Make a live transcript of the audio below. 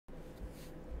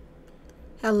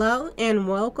Hello and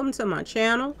welcome to my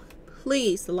channel.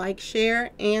 Please like,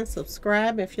 share, and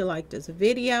subscribe if you like this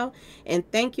video.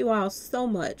 And thank you all so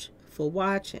much for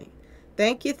watching.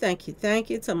 Thank you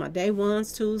to my day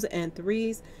ones, twos, and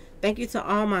threes. Thank you to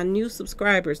all my new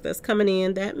subscribers that's coming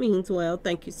in. That means well.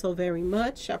 Thank you so very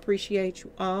much. I appreciate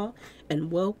you all.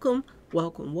 And welcome.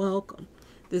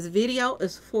 This video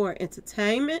is for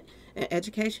entertainment and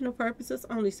educational purposes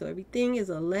only. So everything is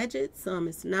alleged, some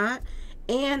is not.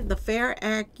 And the Fair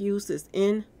Act use is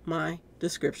in my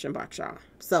description box, y'all.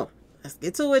 So let's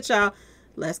get to it, y'all.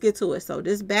 Let's get to it. So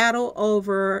this battle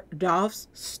over Dolph's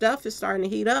stuff is starting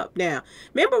to heat up now.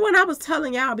 Remember when I was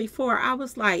telling y'all before, I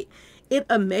was like, it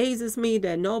amazes me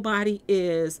that nobody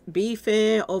is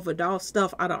beefing over Dolph's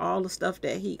stuff out of all the stuff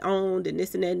that he owned and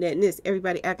this and that and that and this.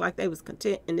 Everybody act like they was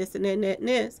content and this and that and that and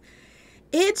this.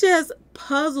 It just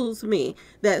puzzles me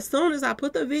that as soon as I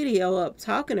put the video up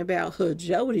talking about her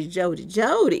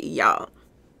Joddy, y'all,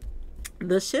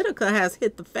 the shitika has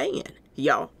hit the fan,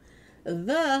 y'all.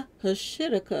 The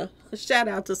shitika, shout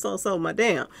out to So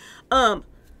Madame. The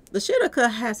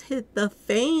shitika has hit the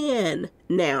fan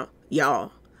now,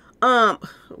 y'all.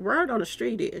 Word on the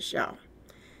street is, y'all,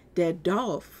 that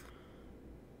Dolph,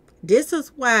 this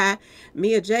is why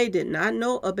Mia J did not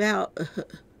know about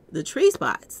the tree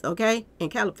spots, okay, in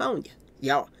California,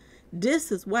 y'all.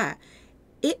 This is why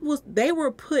they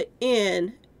were put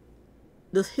in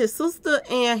his sister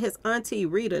and his auntie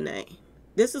Rita name.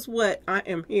 This is what I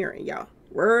am hearing, y'all.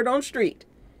 Word on street.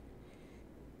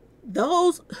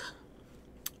 Those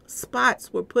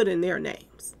spots were put in their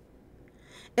names.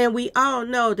 And we all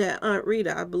know that Aunt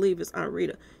Rita, I believe it's Aunt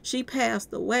Rita, she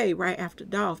passed away right after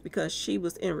Dolph because she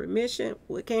was in remission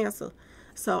with cancer.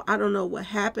 So I don't know what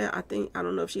happened. I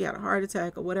don't know if she had a heart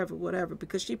attack or whatever,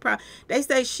 because they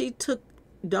say she took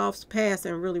Dolph's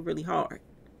passing really hard.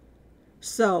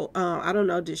 So I don't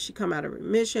know, did she come out of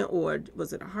remission or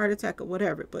was it a heart attack or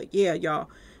whatever? But yeah, y'all,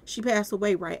 she passed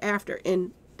away right after,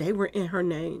 and they were in her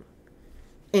name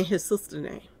and his sister's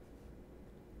name.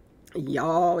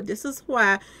 Y'all, this is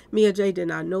why Mia J did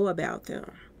not know about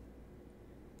them.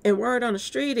 And word on the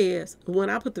street is, when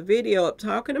I put the video up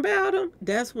talking about them,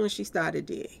 that's when she started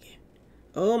digging.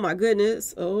 Oh my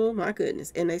goodness.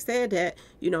 And they said that,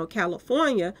 you know,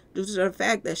 California, due to the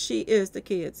fact that she is the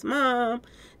kid's mom,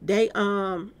 they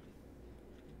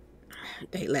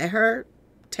let her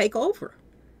take over.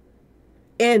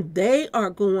 And they are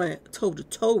going toe to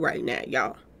toe right now,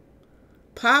 y'all.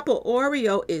 Papa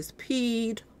Oreo is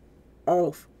peed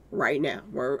off right now.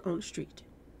 Word on the street.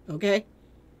 Okay?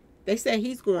 They say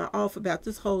he's going off about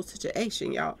this whole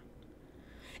situation, y'all.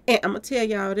 And I'm going to tell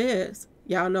y'all this.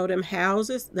 Y'all know them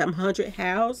houses, them 100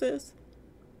 houses?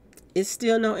 It's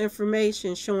still no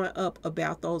information showing up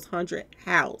about those 100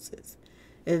 houses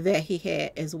that he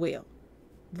had as well.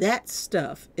 That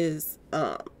stuff is,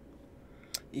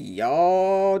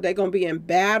 y'all, they're going to be in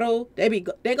battle. They're going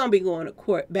to be going to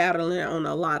court battling on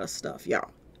a lot of stuff, y'all,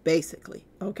 basically,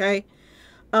 okay?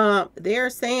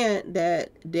 They're saying that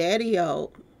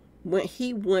Daddy-O, when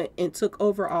he went and took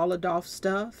over all of Dolph's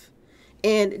stuff,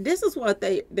 and this is what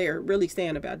they're really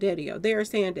saying about Daddy-O. They're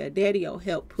saying that Daddy-O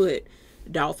helped put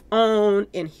Dolph on,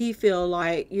 and he feel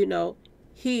like, you know,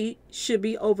 he should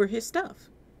be over his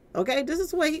stuff. Okay, this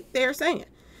is what they're saying.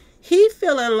 He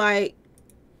feeling like,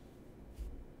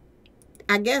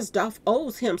 I guess Dolph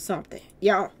owes him something,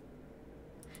 y'all.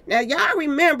 Now, y'all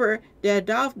remember that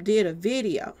Dolph did a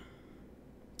video,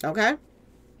 okay?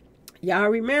 Y'all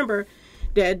remember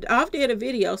that Dolph did a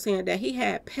video saying that he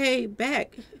had paid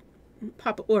back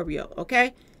Papa Oreo,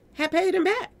 okay? Had paid him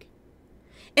back.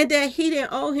 And that he didn't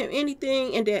owe him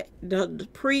anything, and that the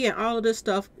pre and all of this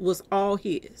stuff was all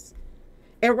his.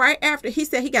 And right after, he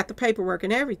said he got the paperwork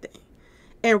and everything.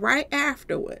 And right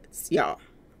afterwards, y'all,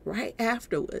 right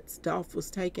afterwards, Dolph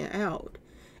was taken out.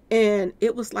 And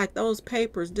it was like those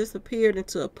papers disappeared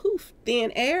into a poof,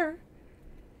 thin air.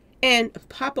 And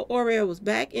Papa Oreo was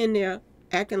back in there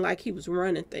acting like he was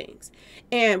running things.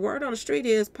 And word on the street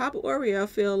is Papa Oreo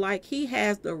feel like he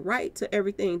has the right to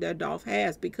everything that Dolph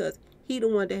has because he the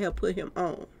one that helped put him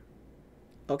on.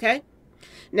 Okay?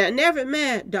 Now, never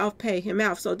mind, Dolph paid him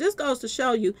out. So this goes to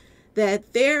show you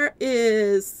that there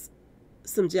is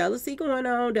some jealousy going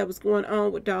on that was going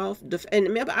on with Dolph. And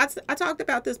remember, I talked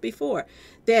about this before,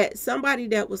 that somebody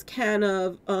that was kind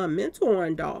of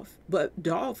mentoring Dolph, but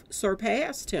Dolph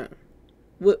surpassed him.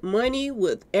 With money,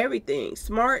 with everything,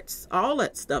 smarts, all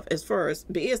that stuff as far as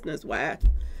business-wise.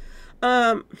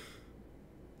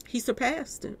 He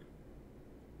surpassed him.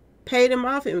 Paid him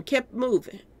off and kept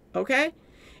moving, okay?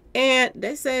 And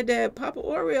they said that Papa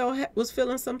Oreo was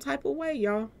feeling some type of way,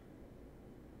 y'all.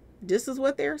 This is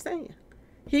what they're saying.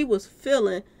 He was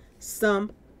feeling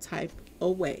some type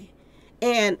of way.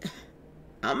 And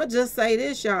I'm going to just say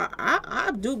this, y'all.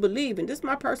 I do believe, and this is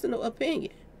my personal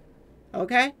opinion,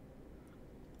 okay?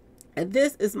 And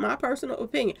this is my personal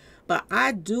opinion. But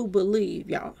I do believe,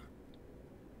 y'all,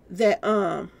 that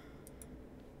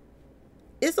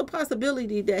it's a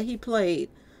possibility that he played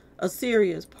a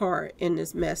serious part in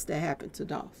this mess that happened to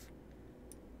Dolph.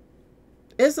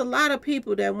 It's a lot of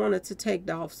people that wanted to take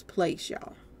Dolph's place,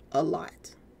 y'all. A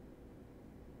lot.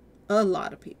 A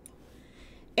lot of people.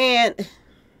 And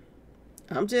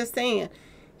I'm just saying,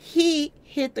 he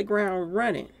hit the ground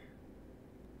running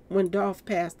when Dolph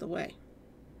passed away.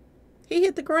 He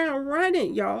hit the ground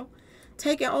running, y'all.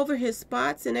 Taking over his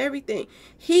spots and everything.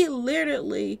 He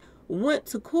literally went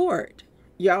to court,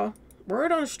 y'all.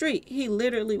 Word on the street. He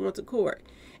literally went to court.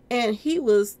 And he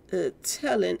was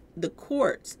telling the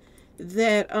courts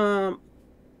that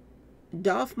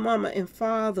Dolph mama and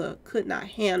father could not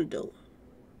handle.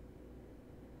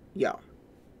 Y'all.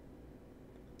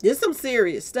 This is some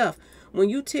serious stuff. When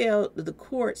you tell the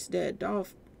courts that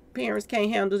Dolph parents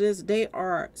can't handle this, they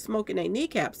are smoking their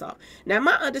kneecaps off. Now,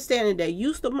 my understanding, they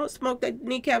used to smoke their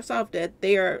kneecaps off, that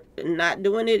they're not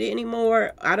doing it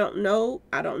anymore. I don't know.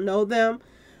 I don't know them.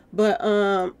 But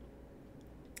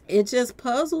it just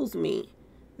puzzles me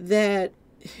that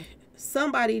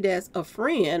somebody that's a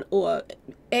friend or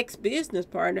ex-business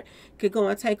partner could go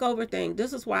and take over things.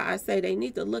 This is why I say they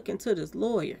need to look into this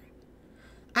lawyer.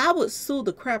 I would sue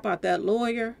the crap out that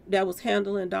lawyer that was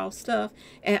handling Dolph's stuff,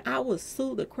 and I would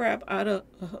sue the crap out of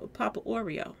Papa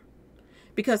Oreo,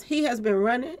 because he has been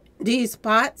running these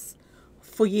spots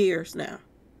for years now,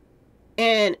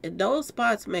 and those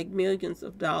spots make millions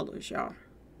of dollars, y'all.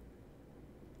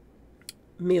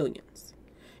 Millions.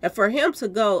 And for him to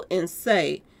go and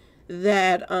say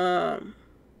that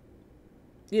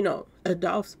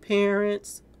Dolph's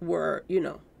parents were,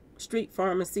 street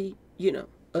pharmacy,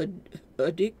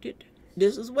 addicted.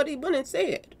 This is what he went and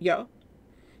said, y'all.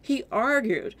 He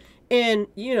argued, and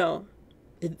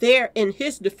there in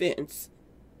his defense,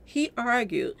 he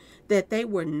argued that they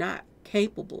were not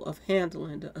capable of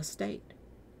handling the estate.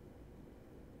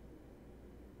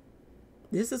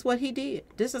 This is what he did.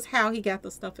 This is how he got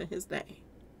the stuff in his name,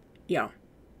 y'all.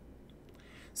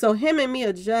 So him and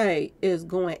Mia J is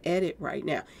going at it right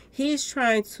now. He's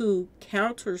trying to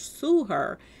counter sue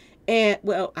her. And,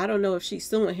 well, I don't know if she's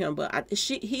suing him, but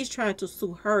he's trying to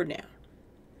sue her now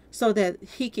so that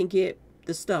he can get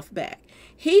the stuff back.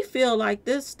 He feel like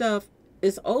this stuff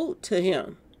is owed to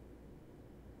him.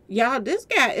 Y'all, this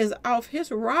guy is off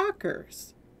his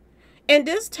rockers. And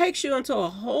this takes you into a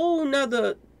whole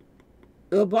nother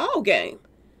ball game,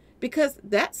 because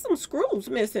that's some screws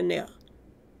missing there.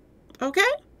 Okay?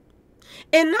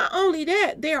 And not only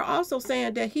that, they're also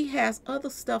saying that he has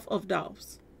other stuff of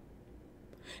Dolph's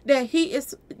that he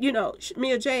is,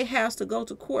 Mia J has to go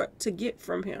to court to get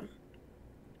from him.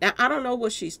 Now, I don't know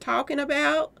what she's talking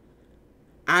about.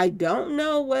 I don't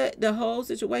know what the whole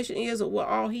situation is or what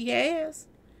all he has.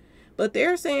 But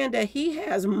they're saying that he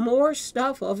has more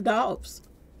stuff of Dolph's.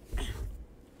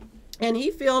 And he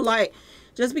feel like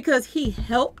just because he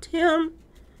helped him,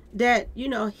 that,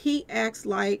 he acts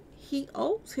like he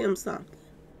owes him something.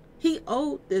 He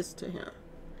owed this to him.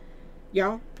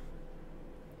 Y'all.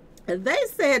 They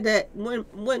said that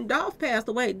when Dolph passed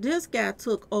away, this guy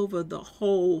took over the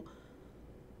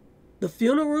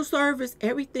funeral service,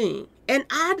 everything. And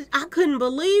I couldn't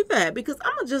believe that, because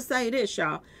I'm going to just say this,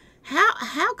 y'all.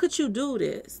 How could you do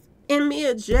this? And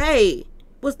Mia J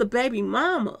was the baby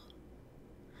mama.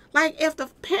 Like, if the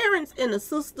parents and the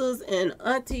sisters and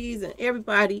aunties and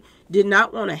everybody did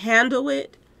not want to handle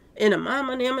it, and the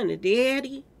mama and them and the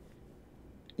daddy,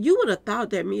 you would have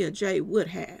thought that Mia J would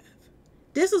have.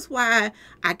 This is why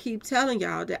I keep telling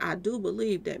y'all that I do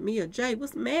believe that Mia J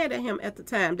was mad at him at the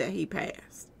time that he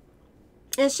passed.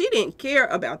 And she didn't care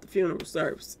about the funeral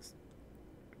services.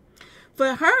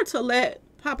 For her to let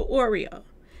Papa Oreo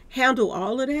handle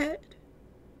all of that,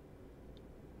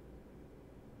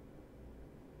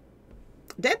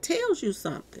 that tells you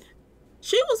something.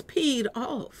 She was peed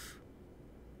off.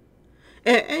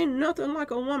 And ain't nothing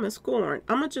like a woman scorned.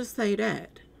 I'm going to just say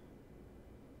that.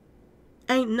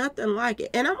 Ain't nothing like it.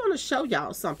 And I want to show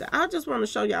y'all something. I just want to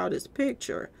show y'all this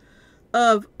picture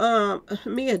of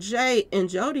Mia J and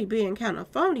Joddy being kind of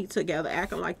phony together,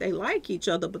 acting like they like each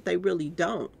other, but they really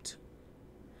don't.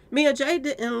 Mia J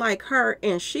didn't like her,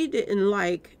 and she didn't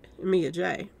like Mia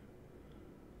J.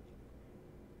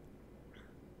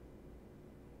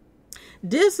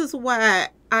 This is why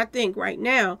I think right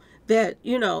now that,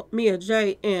 Mia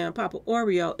J and Papa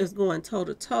Oreo is going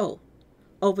toe-to-toe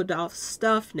over Dolph's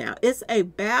stuff now. It's a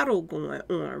battle going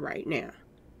on right now.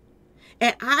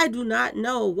 And I do not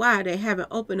know why they haven't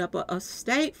opened up a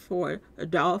estate for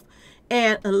Dolph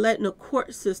and letting the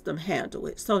court system handle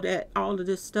it so that all of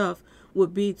this stuff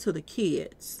would be to the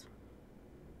kids.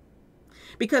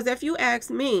 Because if you ask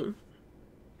me,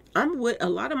 I'm with a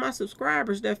lot of my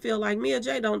subscribers that feel like Mia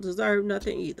J don't deserve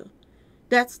nothing either.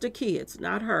 That's the kids,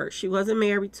 not her. She wasn't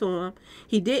married to him.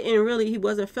 He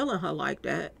wasn't feeling her like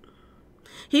that.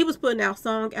 He was putting out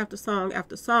song after song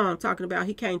after song talking about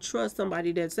he can't trust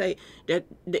somebody that say that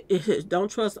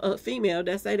don't trust a female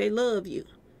that say they love you.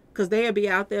 Because they'll be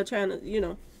out there trying to, you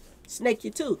know, snake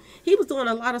you too. He was doing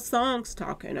a lot of songs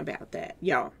talking about that,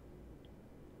 y'all.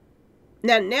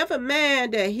 Now, never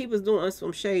mind that he was doing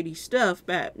some shady stuff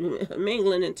by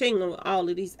mingling and tingling with all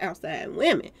of these outside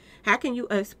women. How can you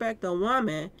expect a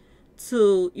woman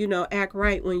to, you know, act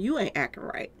right when you ain't acting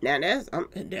right? Now,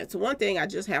 that's one thing I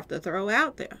just have to throw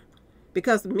out there.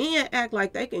 Because men act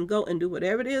like they can go and do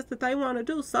whatever it is that they want to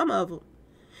do, some of them.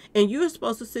 And you're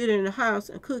supposed to sit in the house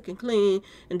and cook and clean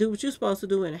and do what you're supposed to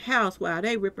do in the house while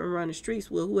they rip and run the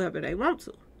streets with whoever they want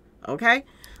to. Okay?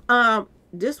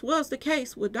 This was the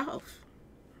case with Dolph.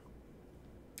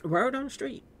 Word on the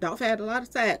street. Dolph had a lot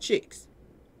of side chicks.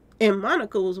 And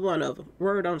Monica was one of them.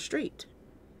 Word on the street.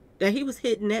 That he was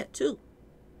hitting that too.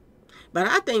 But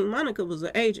I think Monica was an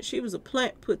agent. She was a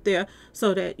plant put there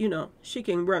so that, you know, she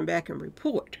can run back and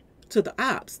report to the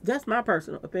ops. That's my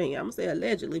personal opinion. I'm going to say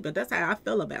allegedly, but that's how I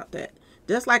feel about that.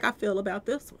 Just like I feel about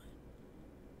this one.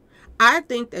 I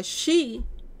think that she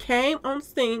came on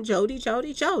scene,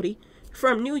 Joddy,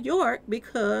 from New York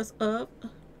because of,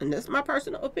 and that's my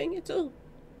personal opinion too.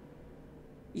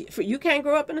 You can't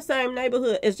grow up in the same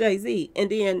neighborhood as Jay-Z, and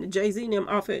then Jay-Z and them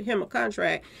offered him a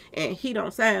contract, and he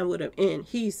don't sign with him, and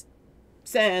he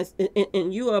signs,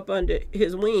 and you up under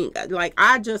his wing. Like,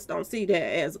 I just don't see that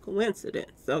as a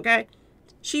coincidence, okay?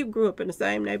 She grew up in the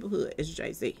same neighborhood as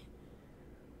Jay-Z.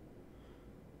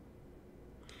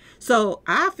 So,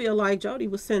 I feel like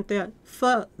Joddy was sent there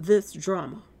for this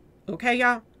drama, okay,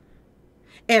 y'all?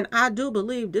 And I do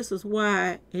believe this is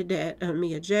why that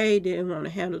Mia J didn't want to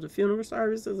handle the funeral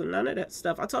services and none of that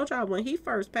stuff. I told y'all when he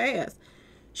first passed,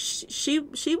 she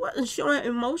wasn't showing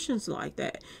emotions like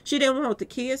that. She didn't want the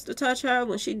kids to touch her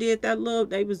when she did that little,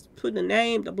 they was putting the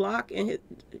name, the block, and his,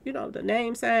 you know, the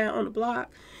name sign on the block.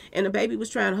 And the baby was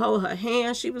trying to hold her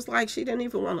hand. She was like, she didn't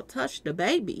even want to touch the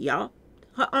baby, y'all.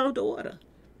 Her own daughter.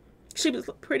 She was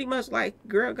pretty much like,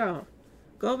 girl, go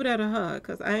over there to her,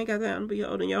 because I ain't got time to be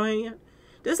holding your hand.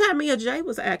 This is how Mia J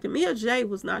was acting. Mia J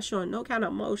was not showing no kind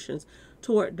of emotions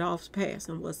toward Dolph's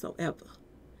passing whatsoever.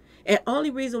 And only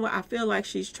reason why I feel like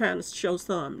she's trying to show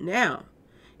some now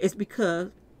is because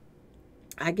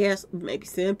I guess maybe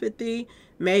sympathy,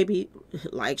 maybe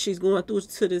like she's going through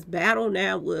to this battle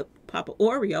now with Papa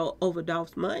Oreo over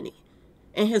Dolph's money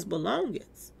and his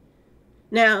belongings.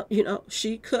 Now, you know,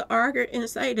 she could argue and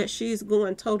say that she's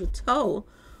going toe-to-toe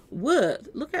with,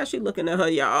 look how she looking at her,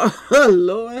 y'all.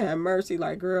 Lord have mercy,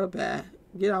 like, girl, bye.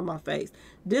 Get out my face.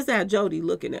 This is how Joddy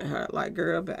looking at her, like,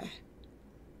 girl, bye.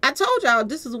 I told y'all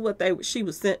this is what she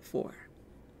was sent for.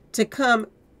 To come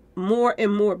more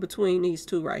and more between these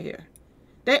two right here.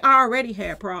 They already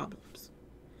had problems.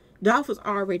 Dolph was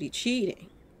already cheating.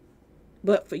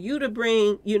 But for you to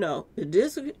bring, you know,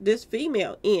 this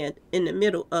female in the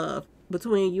middle of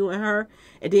between you and her,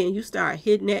 and then you start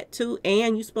hitting that too,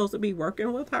 and you're supposed to be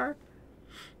working with her.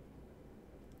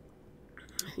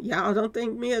 Y'all don't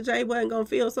think Mia J wasn't gonna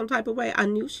feel some type of way? I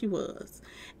knew she was.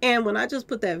 And when I just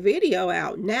put that video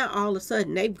out, now all of a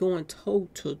sudden they've going toe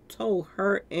to toe,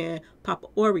 her and Papa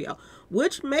Oreo,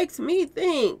 which makes me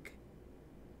think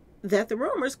that the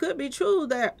rumors could be true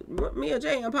that Mia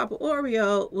J and Papa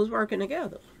Oreo was working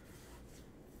together.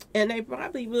 And they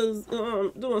probably was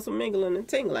doing some mingling and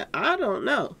tingling. I don't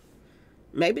know.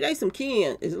 Maybe they some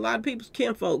kin. There's a lot of people's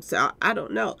kin folks. So I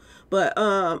don't know. But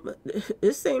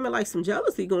it's seeming like some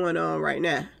jealousy going on right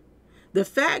now. The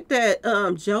fact that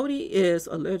Joddy is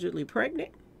allegedly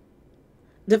pregnant.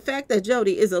 The fact that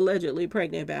Joddy is allegedly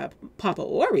pregnant by Papa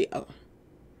Oreo.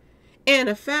 And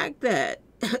the fact that,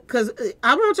 because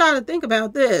I want y'all to think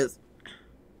about this.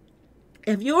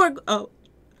 If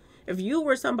you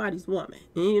were somebody's woman,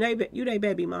 and you their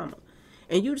baby mama,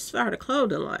 and you start a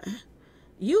clothing line,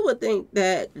 you would think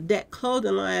that that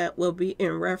clothing line will be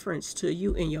in reference to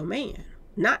you and your man,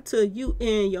 not to you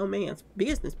and your man's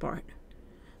business partner.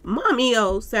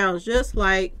 Mommy-o sounds just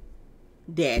like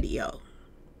Daddy-o.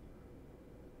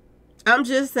 I'm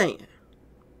just saying.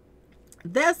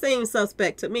 That seems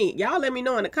suspect to me. Y'all let me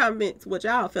know in the comments what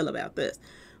y'all feel about this.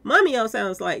 Mommy-o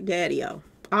sounds like Daddy-o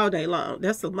all day long.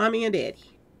 That's the mommy and daddy.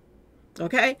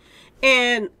 Okay?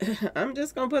 And I'm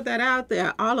just going to put that out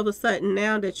there. All of a sudden,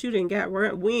 now that you didn't got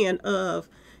wind of,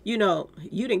 you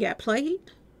didn't got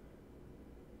played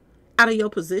out of your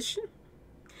position,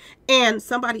 and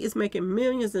somebody is making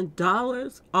millions of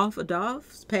dollars off of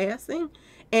Dolph's passing,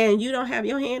 and you don't have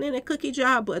your hand in a cookie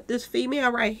jar, but this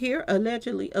female right here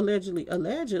allegedly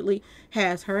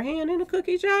has her hand in a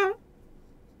cookie jar.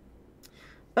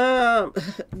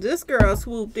 This girl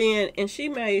swooped in and she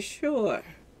made sure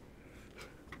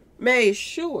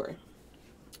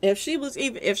if she was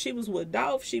with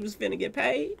Dolph, she was finna get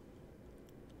paid.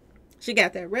 She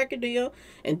got that record deal,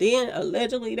 and then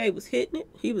allegedly he was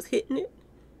hitting it.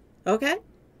 Okay?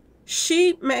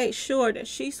 She made sure that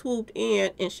she swooped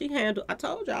in and she handled, I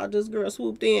told y'all this girl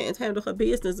swooped in and handled her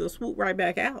business and swooped right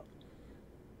back out.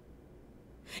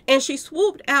 And she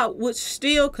swooped out with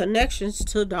still connections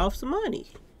to Dolph's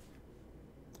money.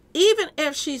 Even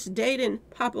if she's dating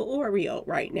Papa Oreo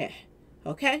right now.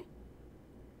 Okay?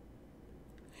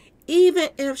 Even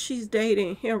if she's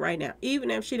dating him right now,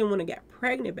 even if she didn't want to get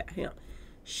pregnant by him,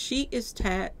 she is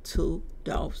tied to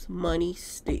Dolph's money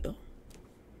still.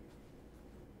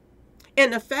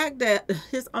 And the fact that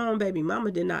his own baby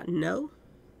mama did not know,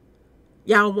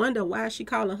 y'all wonder why she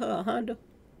calling her a Honda?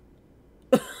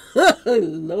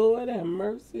 Lord have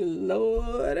mercy,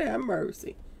 Lord have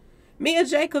mercy. Mia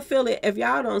J could feel it. If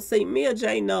y'all don't see, Mia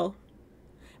J know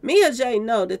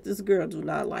that this girl do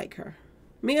not like her.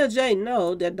 Mia J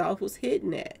know that Dolph was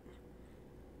hitting that.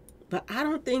 But I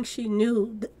don't think she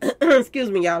knew, excuse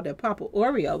me, y'all, that Papa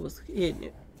Oreo was hitting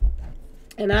it.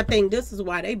 And I think this is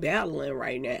why they battling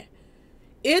right now.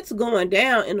 It's going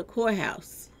down in the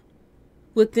courthouse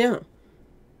with them.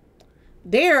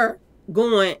 They're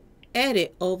going at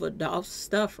it over Dolph's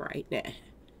stuff right now.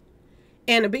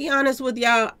 And to be honest with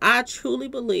y'all, I truly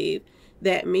believe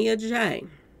that Mia J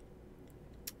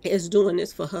is doing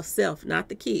this for herself, not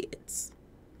the kids.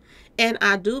 And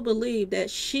I do believe that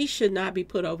she should not be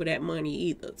put over that money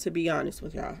either, to be honest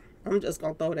with y'all. I'm just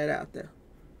going to throw that out there.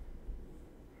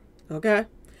 Okay?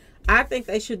 I think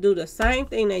they should do the same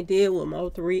thing they did with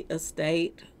Mo3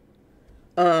 estate.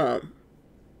 Put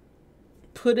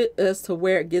it as to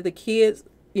where give the kids,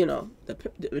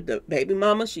 the baby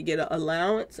mama should get an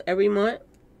allowance every month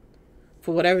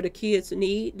for whatever the kids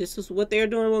need. This is what they're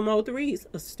doing with Mo3's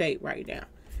estate right now.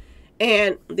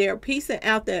 And they're piecing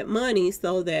out that money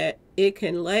so that it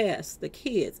can last the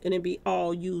kids and it be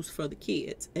all used for the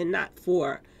kids and not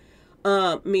for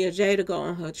Mia J to go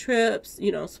on her trips,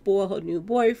 spoil her new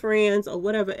boyfriends or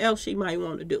whatever else she might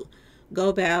want to do.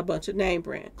 Go buy a bunch of name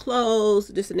brand clothes,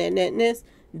 this and that and that and this.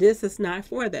 This is not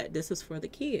for that. This is for the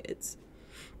kids.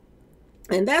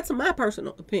 And that's my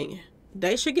personal opinion.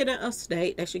 They should get an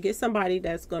estate. They should get somebody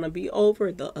that's going to be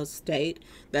over the estate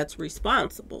that's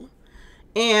responsible.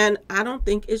 And I don't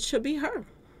think it should be her.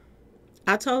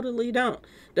 I totally don't.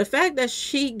 The fact that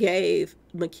she gave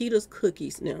Makita's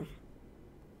cookies now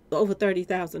over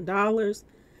 $30,000,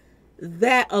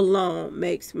 that alone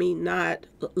makes me not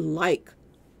like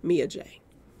Mia J.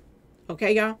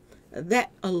 Okay, y'all?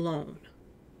 That alone.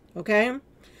 Okay?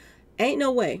 Ain't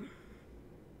no way.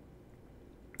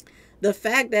 The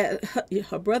fact that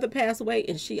her brother passed away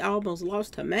and she almost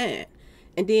lost her mind,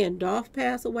 and then Dolph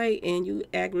passed away and you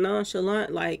act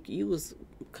nonchalant like you was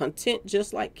content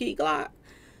just like Key Glock,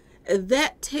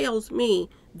 that tells me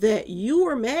that you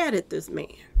were mad at this man.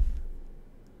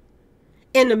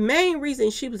 And the main reason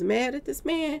she was mad at this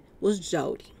man was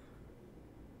Joddy.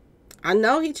 I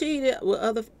know he cheated with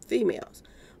other females,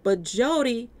 but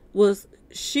Joddy was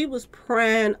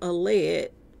prying a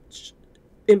lead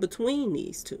in between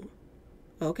these two.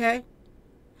 Okay?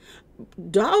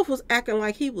 Dolph was acting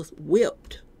like he was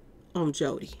whipped on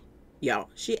Joddy. Y'all,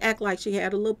 she act like she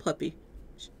had a little puppy.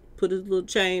 She put his little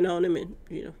chain on him and,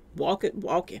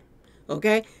 walking.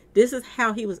 Okay? This is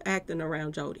how he was acting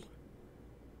around Joddy.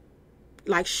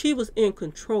 Like she was in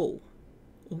control.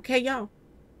 Okay, y'all?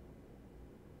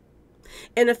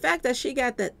 And the fact that she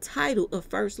got that title of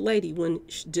First Lady when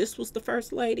this was the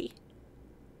First Lady,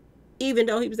 even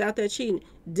though he was out there cheating,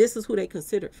 this is who they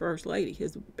considered First Lady,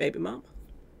 his baby mama.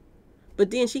 But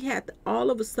then she had to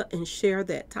all of a sudden share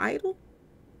that title.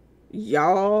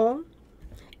 Y'all.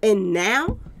 And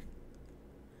now,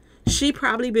 she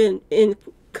probably been in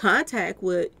contact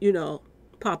with,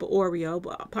 Papa Oreo,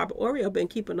 but Papa Oreo been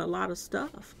keeping a lot of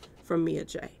stuff from Mia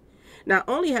J. Not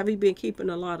only have he been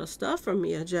keeping a lot of stuff from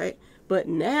Mia J, but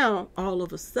now all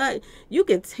of a sudden you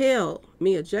can tell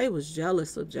Mia J was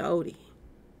jealous of Joddy.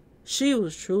 She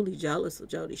was truly jealous of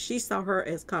Joddy. She saw her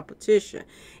as competition,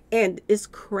 and it's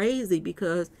crazy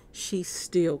because she's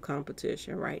still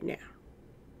competition right now.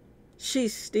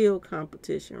 She's still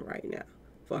competition right now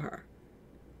for her.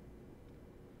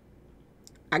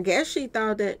 I guess she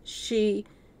thought that she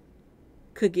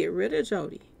could get rid of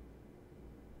Joddy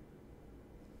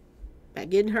by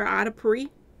getting her out of pre,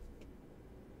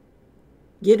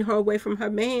 getting her away from her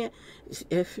man.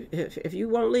 If you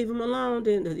won't leave him alone,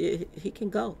 then he can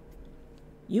go.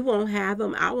 You won't have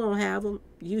him. I won't have him.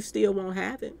 You still won't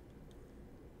have him.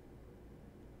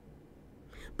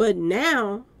 But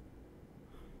now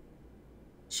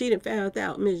she done found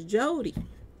out Miss Joddy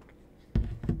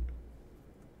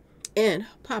and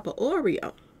Papa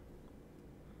Oreo,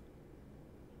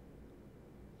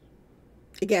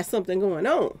 it got something going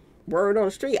on. Word on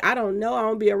the street. I don't know. I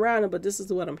don't be around it, but this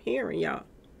is what I'm hearing, y'all.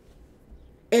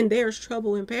 And there's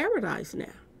trouble in paradise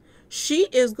now. She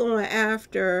is going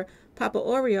after Papa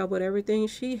Oreo with everything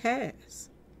she has.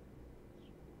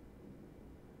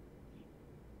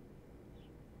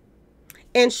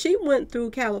 And she went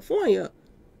through California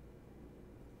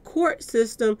court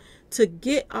system to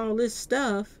get all this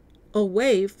stuff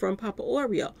away from Papa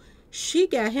Oreo. She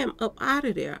got him up out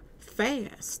of there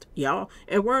fast, y'all.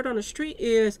 And word on the street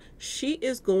is she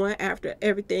is going after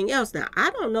everything else. Now,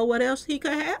 I don't know what else he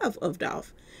could have of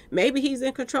Dolph. Maybe he's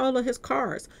in control of his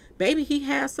cars. Maybe he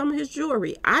has some of his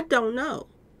jewelry. I don't know.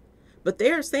 But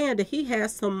they're saying that he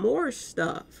has some more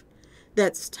stuff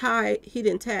that's tied, he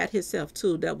didn't tie himself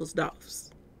to, that was Dolph's.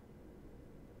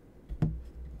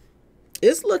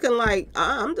 It's looking like,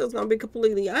 I'm just going to be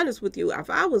completely honest with you. If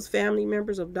I was family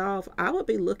members of Dolph, I would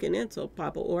be looking into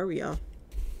Papa Oreo.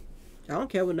 I don't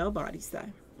care what nobody say.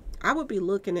 I would be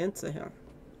looking into him.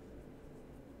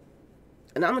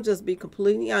 And I'm going to just be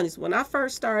completely honest. When I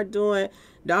first started doing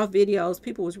Dolph videos,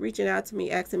 people was reaching out to me,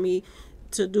 asking me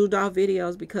to do Dolph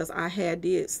videos because I had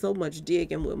did so much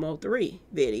digging with Mo3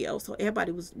 videos. So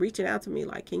everybody was reaching out to me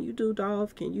like, can you do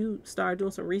Dolph? Can you start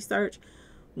doing some research?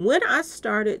 When I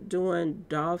started doing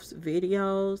Dolph's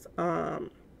videos, I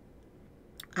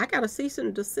got a cease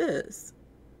and desist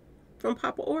from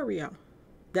Papa Oreo.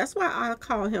 That's why I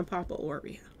call him Papa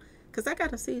Oreo, because I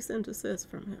got a cease and desist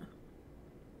from him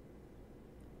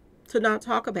to not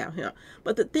talk about him.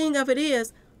 But the thing of it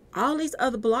is, all these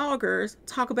other bloggers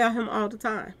talk about him all the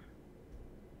time.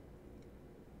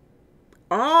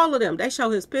 All of them. They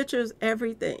show his pictures,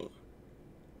 everything.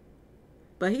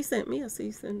 But he sent me a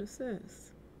cease and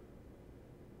desist.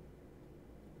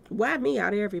 Why me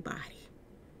out of everybody?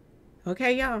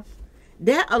 Okay, y'all?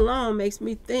 That alone makes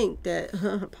me think that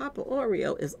Papa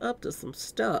Oreo is up to some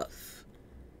stuff.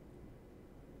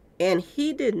 And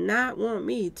he did not want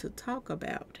me to talk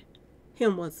about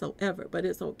him whatsoever. But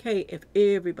it's okay if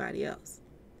everybody else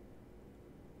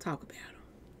talk about him.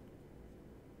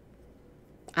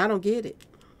 I don't get it.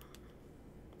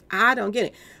 I don't get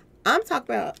it. I'm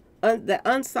talking about the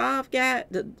unsolved guy.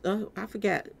 I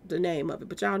forgot the name of it,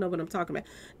 but y'all know what I'm talking about.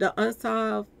 The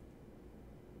unsolved.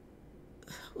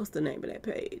 What's the name of that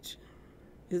page?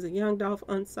 Is it Young Dolph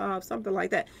Unsolved? Something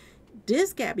like that.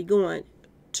 This guy be going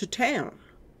to town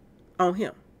on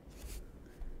him.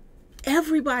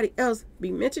 Everybody else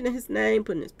be mentioning his name,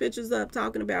 putting his pictures up,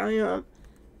 talking about him.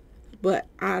 But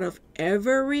out of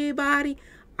everybody,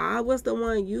 I was the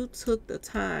one you took the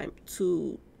time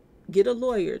to get a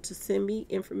lawyer to send me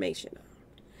information on.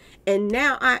 And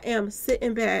now I am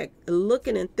sitting back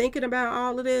looking and thinking about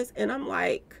all of this. And I'm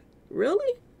like,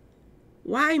 really?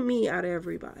 Why me out of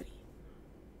everybody?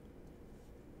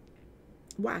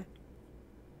 Why?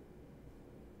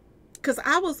 Because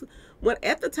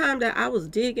at the time that I was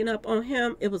digging up on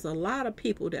him, it was a lot of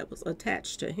people that was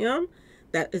attached to him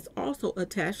that is also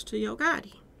attached to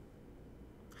Joddy.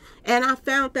 And I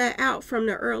found that out from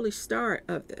the early start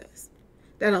of this,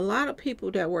 that a lot of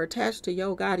people that were attached to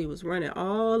Joddy was running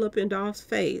all up in Dolph's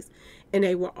face, and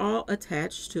they were all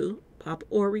attached to Papa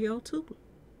Oreo too.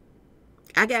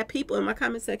 I got people in my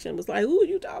comment section was like, who are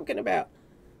you talking about?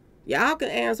 Y'all can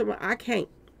answer, but I can't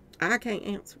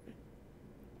answer it.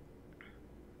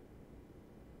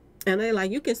 And they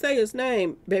like, you can say his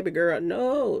name, baby girl.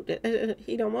 No,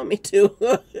 he don't want me to.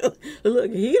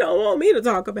 Look, he don't want me to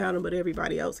talk about him, but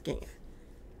everybody else can.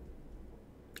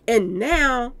 And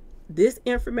now, this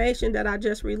information that I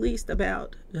just released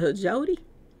about Joddy,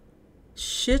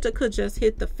 shit could just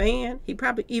hit the fan. He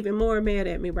probably even more mad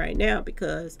at me right now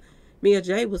because Mia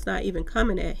J was not even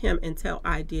coming at him until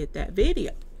I did that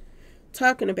video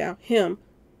talking about him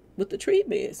with the tree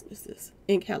businesses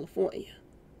in California.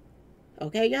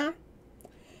 Okay, y'all?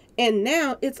 And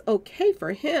now it's okay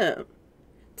for him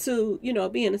to,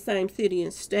 be in the same city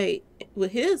and state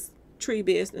with his tree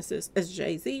businesses as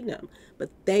Jay-Z and them. But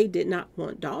they did not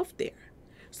want Dolph there.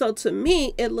 So to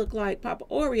me, it looked like Papa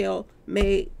Oreo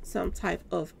made some type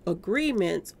of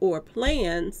agreements or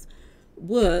plans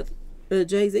with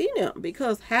Jay-Z and them.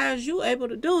 Because how is you able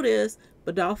to do this,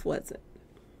 but Dolph wasn't.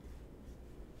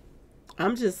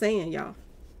 I'm just saying, y'all.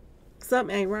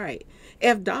 Something ain't right.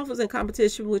 If Dolph was in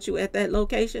competition with you at that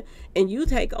location and you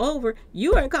take over,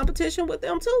 you are in competition with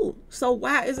them too. So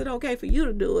why is it okay for you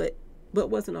to do it, but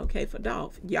wasn't okay for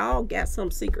Dolph? Y'all got some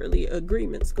secretly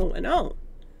agreements going on.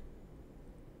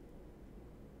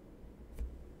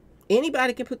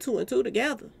 Anybody can put 2 and 2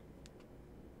 together.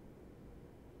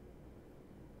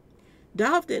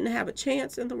 Dolph didn't have a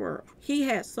chance in the world. He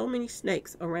had so many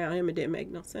snakes around him, it didn't make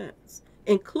no sense,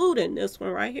 including this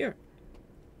one right here.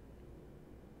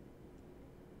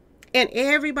 And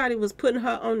everybody was putting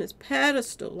her on this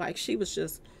pedestal like she was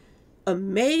just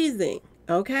amazing,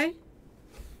 okay?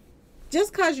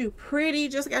 Just because you pretty,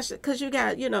 just because you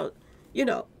got, you know,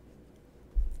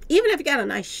 even if you got a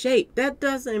nice shape, that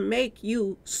doesn't make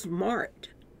you smart.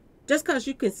 Just because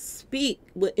you can speak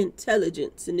with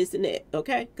intelligence and this and that,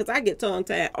 okay? Because I get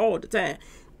tongue-tied all the time.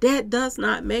 That does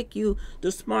not make you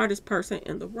the smartest person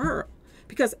in the world.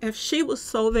 Because if she was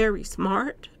so very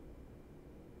smart,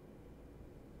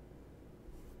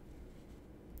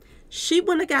 she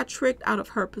wouldn't have got tricked out of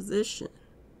her position.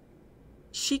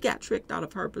 She got tricked out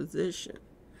of her position.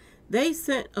 They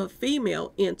sent a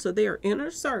female into their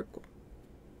inner circle,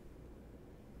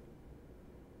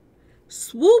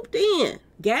 swooped in,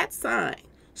 got signed,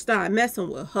 started messing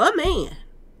with her man.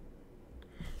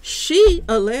 She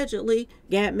allegedly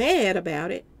got mad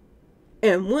about it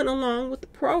and went along with the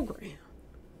program.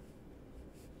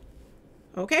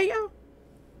 Okay, y'all?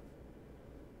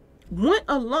 Went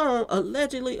along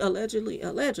allegedly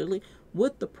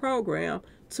with the program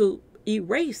to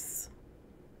erase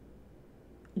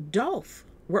Dolph,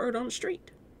 word on the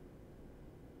street.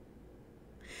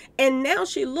 And now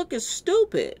she looking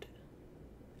stupid.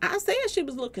 I said she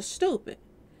was looking stupid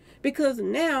because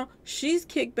now she's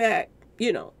kicked back,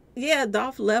 yeah,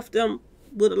 Dolph left them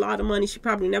with a lot of money. She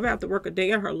probably never have to work a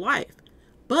day in her life.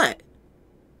 But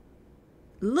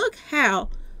look how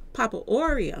Papa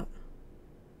Oreo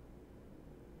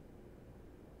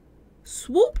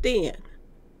swooped in,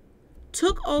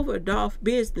 took over Dolph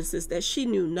businesses that she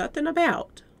knew nothing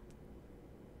about.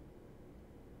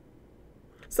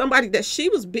 Somebody that she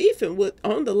was beefing with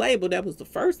on the label, that was the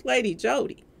first lady,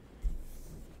 Joddy,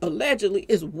 allegedly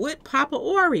is with Papa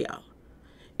Oreo,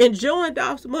 enjoying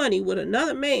Dolph's money with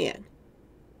another man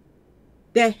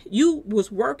that you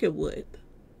was working with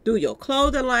through your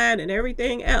clothing line and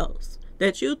everything else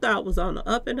that you thought was on the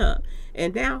up and up.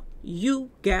 And now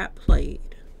you got played.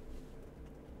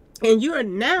 And you are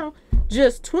now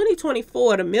just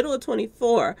 2024, the middle of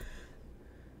 24,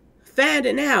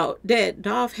 finding out that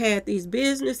Dolph had these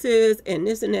businesses and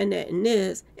this and that and that and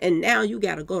this. And now you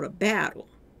got to go to battle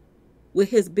with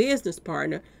his business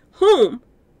partner, whom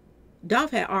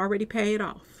Dolph had already paid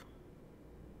off.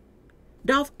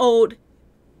 Dolph owed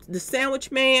the sandwich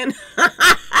man.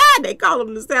 They call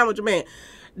him the sandwich man.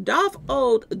 Dolph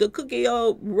owed the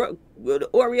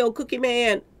Oreo cookie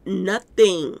man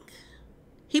nothing.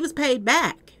 He was paid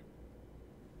back.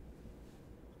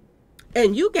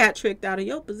 And you got tricked out of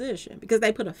your position because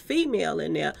they put a female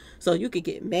in there so you could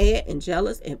get mad and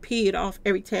jealous and peed off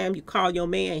every time you call your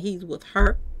man he's with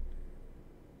her.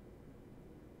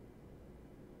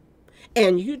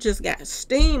 And you just got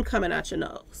steam coming out your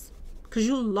nose because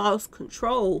you lost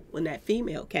control when that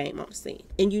female came on the scene.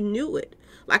 And you knew it.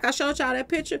 Like I showed y'all that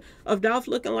picture of Dolph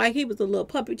looking like he was a little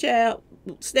puppy child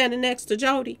standing next to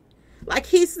Joddy. Like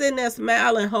he's sitting there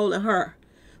smiling, holding her.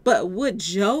 But with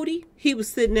Joddy, he was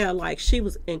sitting there like she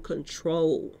was in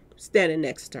control, standing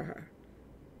next to her.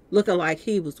 Looking like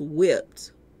he was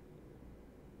whipped.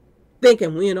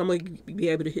 Thinking, when am I going to be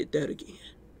able to hit that again?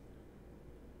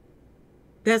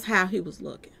 That's how he was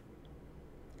looking.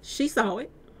 She saw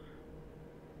it.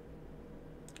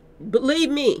 Believe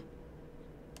me,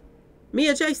 me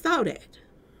and Jay saw that.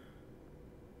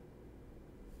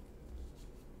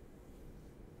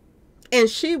 And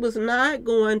she was not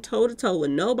going toe-to-toe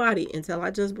with nobody until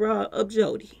I just brought up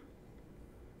Joddy.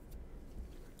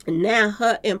 And now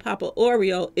her and Papa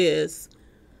Oreo is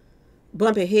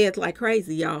bumping heads like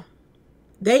crazy, y'all.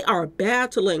 They are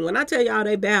battling. When I tell y'all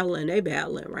they battling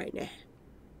right now.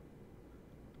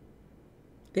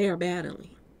 They are battling.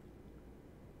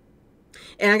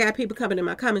 And I got people coming in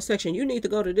my comment section. You need to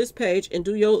go to this page and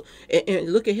do your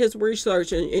and look at his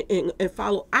research and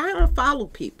follow. I don't follow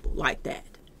people like that.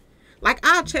 Like,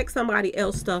 I'll check somebody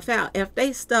else's stuff out. If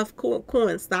they stuff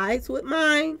coincides with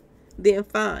mine, then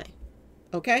fine.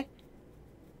 Okay?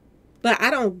 But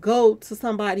I don't go to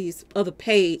somebody's other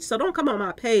page. So don't come on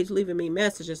my page leaving me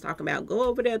messages talking about go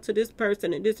over there to this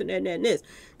person and this and that and that and this.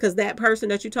 Because that person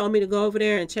that you told me to go over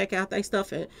there and check out their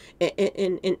stuff and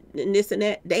this and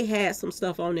that, they had some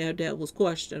stuff on there that was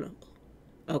questionable.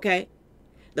 Okay?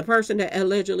 The person that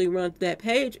allegedly runs that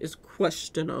page is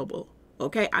questionable.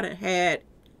 Okay? I done had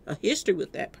a history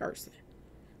with that person.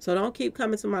 So don't keep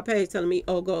coming to my page telling me,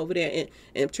 oh, go over there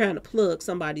and trying to plug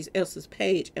somebody else's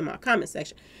page in my comment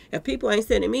section. If people ain't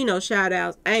sending me no shout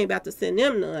outs, I ain't about to send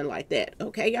them none like that.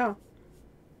 Okay, y'all?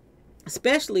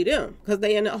 Especially them, because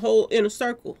they in a whole inner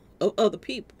circle of other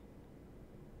people.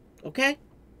 Okay?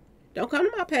 Don't come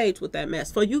to my page with that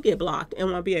mess, for you get blocked and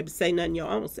won't be able to say nothing your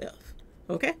own self.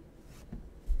 Okay?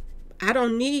 I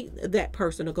don't need that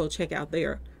person to go check out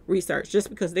their research just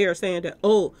because they're saying that,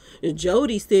 oh,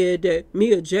 Joddy said that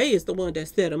Mia J is the one that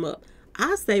set him up.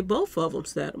 I say both of them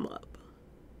set him up.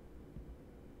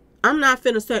 I'm not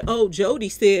finna say, oh, Joddy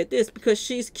said this because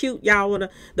she's cute. Y'all wanna,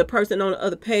 the person on the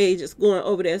other page is going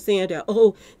over there saying that,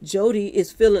 oh, Joddy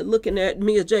is looking at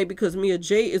Mia J because Mia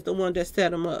J is the one that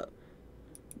set him up.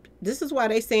 This is why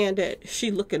they saying that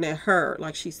she looking at her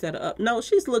like she set her up. No,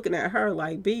 she's looking at her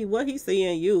like, B, what he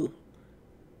seeing you?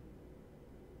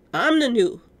 I'm the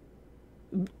new.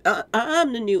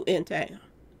 I'm the new in town.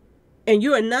 And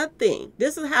you're nothing.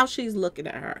 This is how she's looking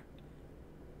at her.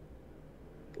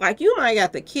 Like, you might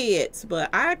got the kids, but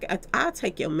I'll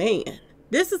take your man.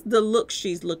 This is the look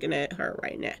she's looking at her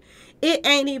right now. It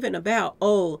ain't even about,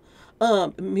 oh,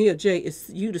 Mia J is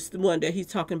you the one that he's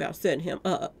talking about setting him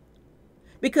up.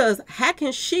 Because how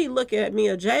can she look at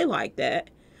Mia J like that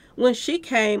when she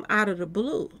came out of the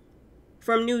blue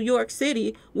from New York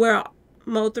City, where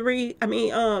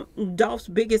Dolph's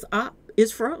biggest op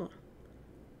is from?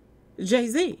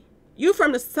 Jay-Z. You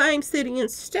from the same city and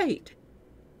state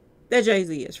that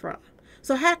Jay-Z is from.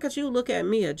 So how could you look at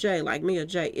Mia J like Mia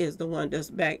J is the one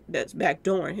that's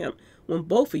backdooring him when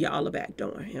both of y'all are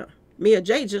backdooring him? Mia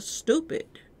J just stupid.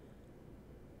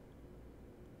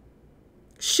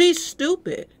 She's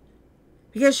stupid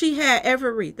because she had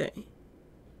everything.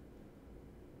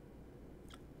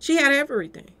 She had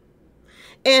everything.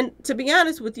 And to be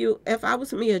honest with you, if I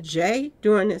was Mia J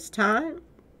during this time,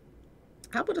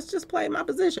 I would have just played my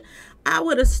position. I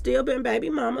would have still been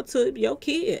baby mama to your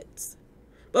kids.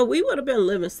 But we would have been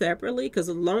living separately, because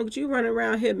as long as you run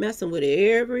around here messing with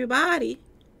everybody,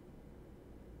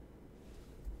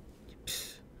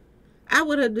 I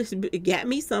would have just got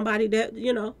me somebody that,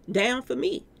 you know, down for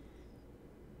me.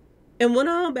 And went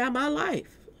on about my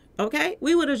life. Okay?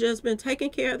 We would have just been taking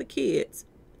care of the kids,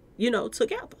 you know,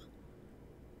 together.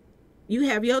 You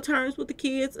have your terms with the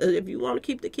kids. If you want to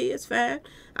keep the kids, fine.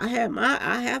 I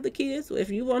have the kids. If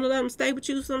you want to let them stay with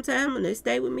you sometime and they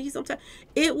stay with me sometime,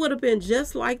 it would have been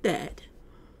just like that.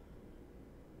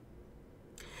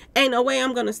 Ain't no way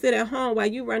I'm going to sit at home while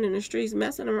you running the streets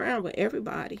messing around with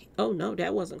everybody. Oh, no,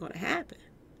 that wasn't going to happen.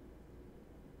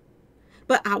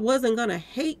 But I wasn't going to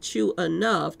hate you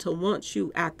enough to want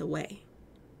you out the way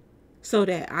so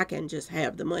that I can just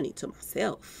have the money to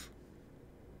myself.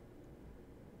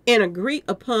 And agree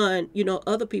upon, you know,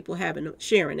 other people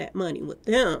sharing that money with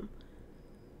them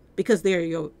because they're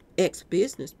your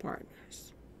ex-business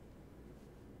partners.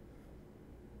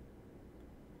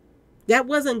 That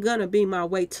wasn't going to be my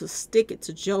way to stick it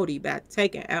to Joddy by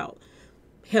taking out,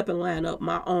 helping line up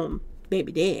my own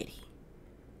baby daddy.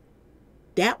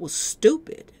 That was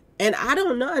stupid. And I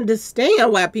don't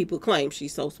understand why people claim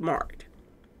she's so smart.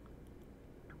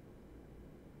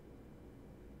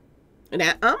 And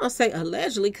I'm going to say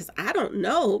allegedly because I don't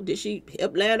know. Did she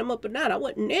help line them up or not? I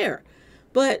wasn't there.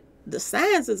 But the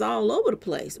signs is all over the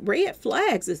place. Red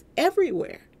flags is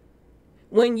everywhere.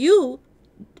 When you,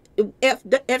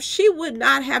 if she would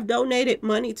not have donated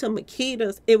money to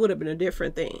Makita's, it would have been a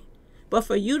different thing. But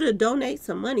for you to donate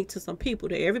some money to some people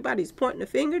that everybody's pointing a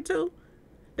finger to,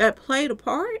 that played a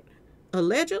part,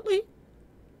 allegedly,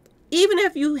 even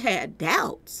if you had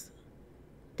doubts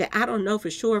that I don't know for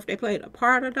sure if they played a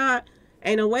part or not,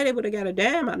 ain't no way they would have got a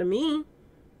dime out of me.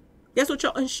 That's what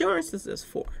your insurances is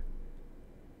for.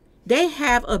 They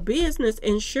have a business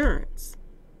insurance.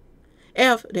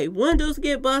 If their windows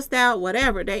get bust out,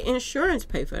 whatever, their insurance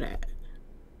pay for that.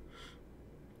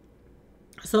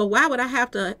 So why would I have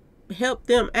to help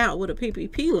them out with a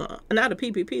PPP loan? Not a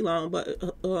PPP loan, but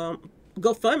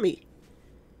GoFundMe.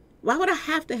 Why would I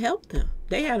have to help them?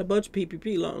 They had a bunch of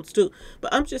PPP loans too.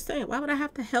 But I'm just saying, why would I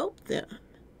have to help them?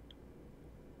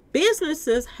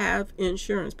 Businesses have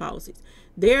insurance policies.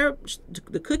 The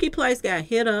cookie place got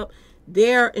hit up.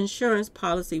 Their insurance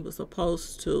policy was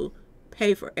supposed to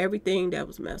pay for everything that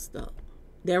was messed up.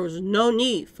 There was no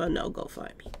need for no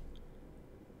GoFundMe.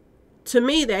 To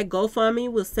me, that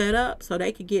GoFundMe was set up so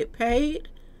they could get paid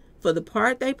for the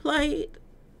part they played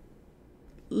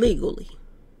legally.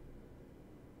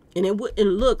 And it wouldn't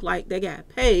look like they got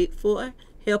paid for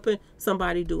helping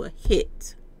somebody do a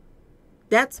hit.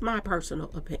 That's my personal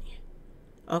opinion.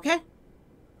 Okay?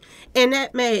 And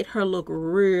that made her look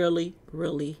really,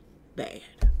 really bad.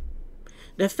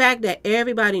 The fact that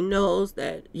everybody knows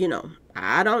that,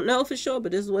 I don't know for sure,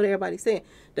 but this is what everybody's saying.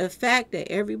 The fact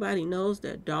that everybody knows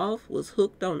that Dolph was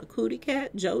hooked on the cootie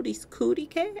cat, Joddy's cootie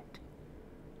cat,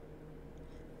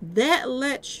 that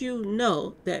lets you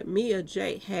know that Mia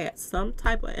J had some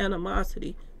type of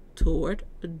animosity toward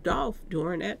Dolph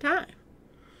during that time.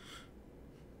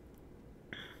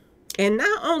 And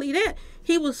not only that,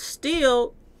 he was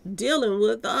still dealing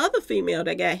with the other female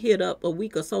that got hit up a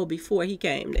week or so before he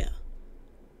came there.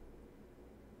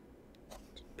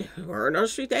 Word on the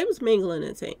street, they was mingling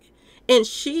and singing. And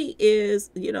she is,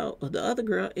 the other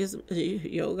girl is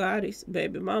Yo Gotti's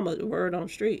baby mama, the word on the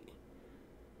street.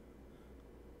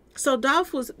 So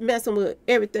Dolph was messing with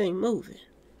everything moving,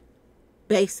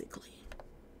 basically.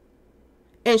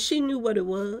 And she knew what it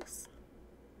was.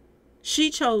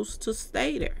 She chose to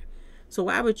stay there. So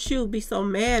why would you be so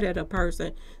mad at a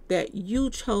person that you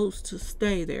chose to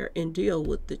stay there and deal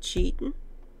with the cheating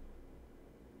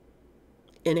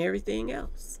and everything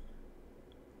else?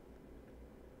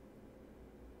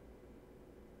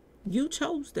 You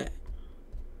chose that.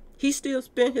 He still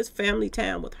spent his family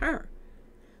time with her,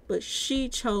 but she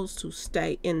chose to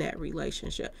stay in that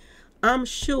relationship. I'm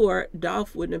sure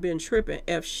Dolph wouldn't have been tripping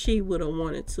if she would have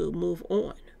wanted to move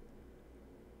on,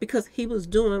 because he was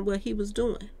doing what he was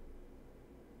doing.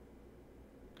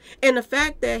 And the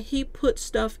fact that he put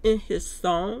stuff in his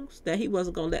songs that he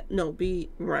wasn't going to let no beat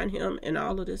run him and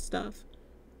all of this stuff.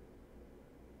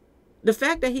 The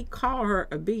fact that he called her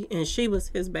a B and she was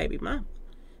his baby mama.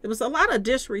 It was a lot of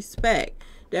disrespect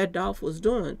that Dolph was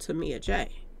doing to Mia J.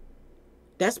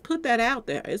 Let's put that out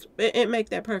there. It make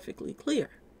that perfectly clear.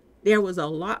 There was a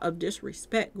lot of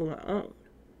disrespect going on.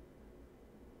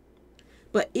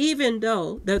 But even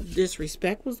though the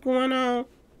disrespect was going on,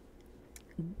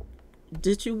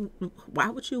 why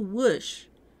would you wish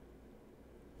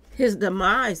his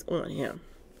demise on him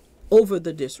over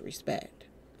the disrespect?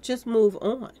 Just move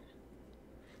on.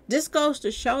 This goes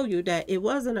to show you that it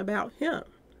wasn't about him.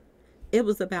 It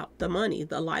was about the money,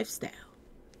 the lifestyle.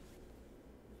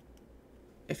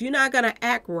 If you're not going to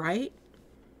act right,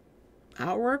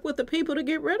 I'll work with the people to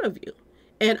get rid of you.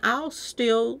 And I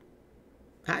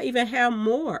even have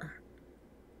more.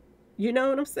 You know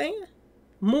what I'm saying?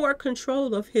 More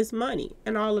control of his money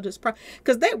and all of this.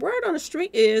 Because that word on the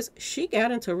street is she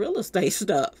got into real estate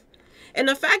stuff. And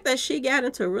the fact that she got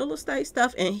into real estate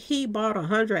stuff and he bought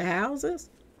 100 houses,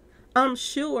 I'm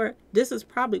sure this is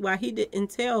probably why he didn't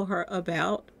tell her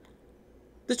about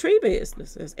the tree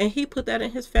businesses. And he put that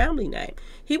in his family name.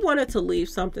 He wanted to leave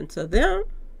something to them,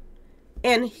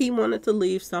 and he wanted to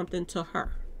leave something to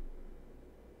her.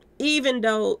 Even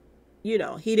though, he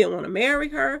didn't want to marry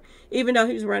her, even though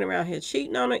he was running around here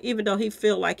cheating on her, even though he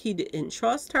felt like he didn't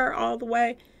trust her all the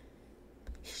way,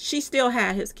 she still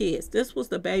had his kids. This was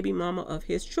the baby mama of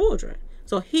his children.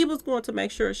 So he was going to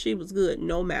make sure she was good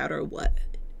no matter what.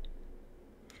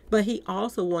 But he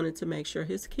also wanted to make sure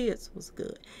his kids was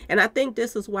good. And I think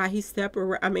this is why his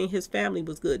family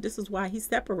was good. This is why he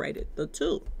separated the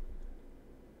two.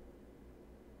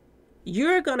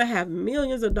 You're going to have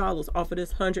millions of dollars off of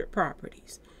this 100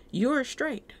 properties. You're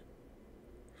straight.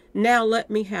 Now let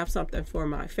me have something for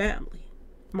my family.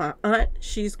 My aunt,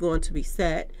 she's going to be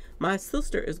set. My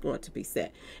sister is going to be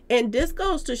set. And this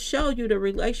goes to show you the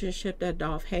relationship that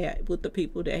Dolph had with the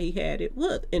people that he had it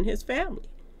with in his family.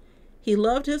 He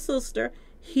loved his sister.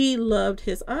 He loved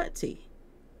his auntie.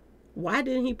 Why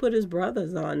didn't he put his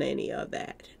brothers on any of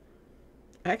that?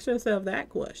 Ask yourself that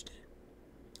question.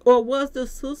 Or was the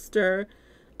sister,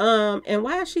 and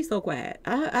why is she so quiet?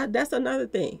 That's another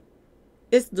thing.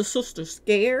 Is the sister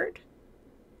scared?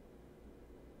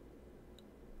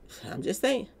 I'm just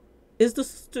saying. Is the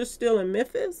sister still in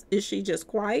Memphis? Is she just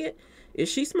quiet? Is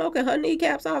she smoking her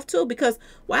kneecaps off too? Because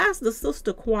why is the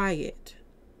sister quiet?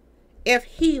 If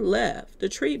he left, the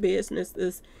tree business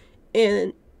is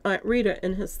in Aunt Rita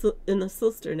and the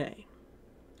sister name.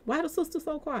 Why the sister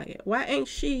so quiet? Why ain't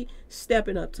she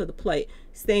stepping up to the plate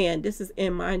saying this is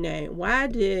in my name? Why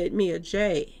did Mia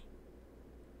J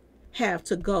have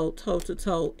to go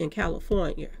toe-to-toe in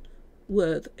California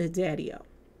with Daddy-O?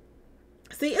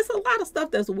 See, it's a lot of stuff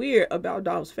that's weird about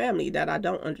Dolph's family that I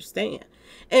don't understand.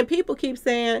 And people keep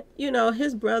saying,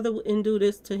 his brother wouldn't do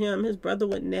this to him. His brother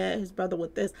wouldn't that. His brother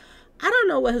would this. I don't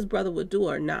know what his brother would do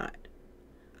or not.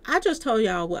 I just told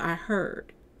y'all what I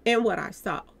heard. and what I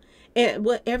saw. And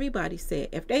what everybody said,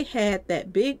 if they had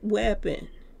that big weapon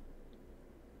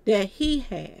that he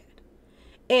had,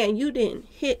 and you didn't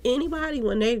hit anybody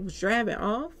when they was driving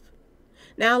off.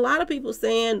 Now, a lot of people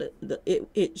saying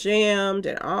it jammed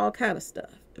and all kind of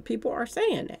stuff. People are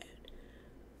saying that.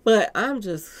 But I'm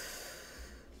just,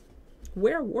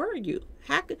 where were you?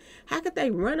 How could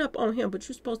they run up on him, but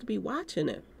you're supposed to be watching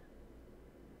him?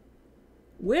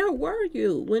 Where were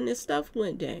you when this stuff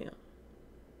went down?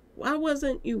 Why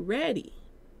wasn't you ready?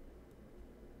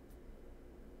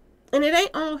 And it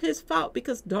ain't all his fault,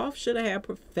 because Dolph should have had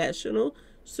professional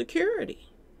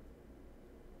security.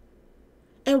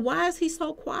 And why is he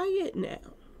so quiet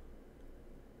now?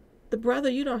 The brother,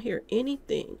 you don't hear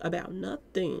anything about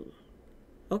nothing.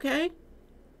 Okay?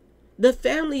 The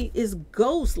family is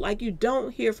ghost. Like, you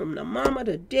don't hear from the mama,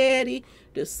 the daddy,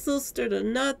 the sister, the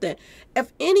nothing.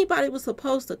 If anybody was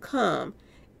supposed to come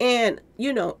and,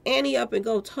 ante up and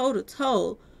go toe to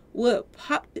toe with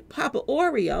Papa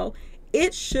Oreo,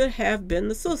 it should have been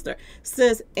the sister.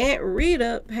 Since Aunt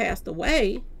Rita passed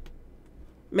away,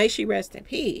 may she rest in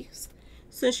peace.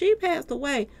 Since she passed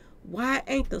away, why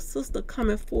ain't the sister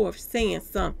coming forth saying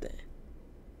something?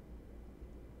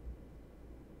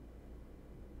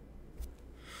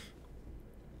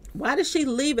 Why did she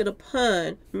leave it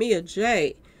upon Mia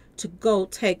J to go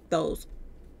take those,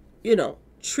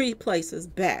 tree places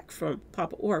back from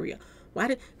Papa Oreo? Why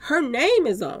did her name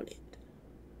is on it?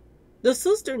 The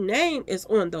sister name is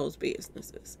on those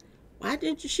businesses. Why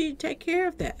didn't she take care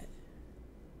of that?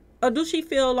 Or do she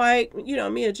feel like,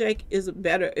 Mia Jake is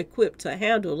better equipped to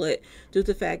handle it due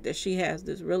to the fact that she has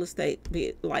this real estate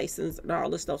license and all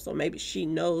this stuff? So maybe she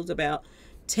knows about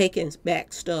taking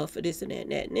back stuff for this and that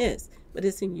and that and this. But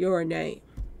it's in your name.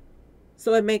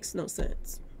 So it makes no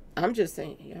sense. I'm just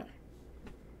saying, yeah.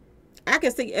 I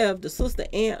can see if the sister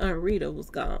and Aunt Rita was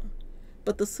gone.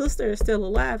 But the sister is still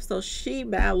alive. So she,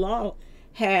 by law,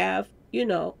 have,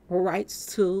 rights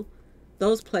to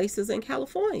those places in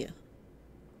California.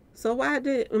 So why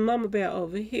did Mama Bear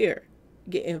over here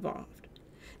get involved?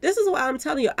 This is why I'm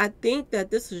telling you, I think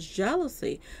that this is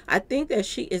jealousy. I think that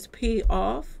she is peed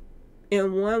off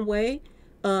in one way.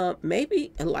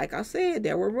 Maybe, like I said,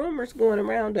 there were rumors going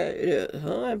around that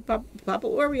her and Papa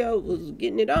Oreo was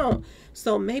getting it on.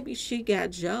 So maybe she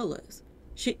got jealous.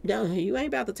 No, you ain't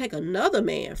about to take another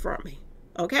man from me.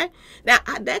 Okay? Now,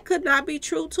 that could not be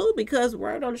true, too, because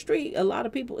word on the street, a lot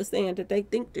of people are saying that they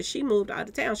think that she moved out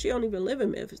of town. She don't even live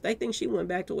in Memphis. They think she went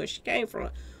back to where she came from,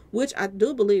 which I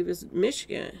do believe is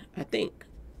Michigan, I think.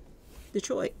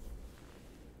 Detroit.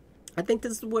 I think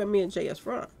this is where me and Jay is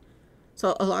from.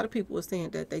 So a lot of people are saying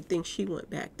that they think she went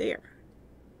back there.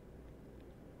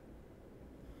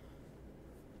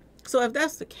 So if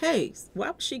that's the case,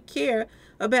 why would she care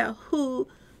about who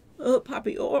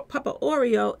Papa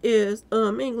Oreo is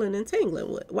mingling and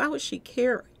tingling with? Why would she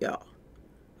care, y'all?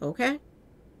 Okay?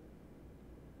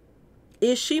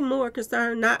 Is she more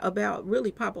concerned not about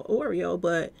really Papa Oreo,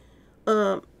 but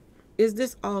is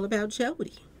this all about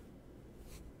Joddy?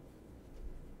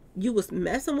 You was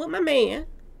messing with my man.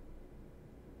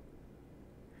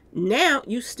 Now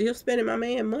you still spending my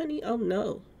man money? Oh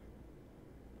no.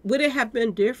 Would it have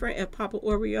been different if Papa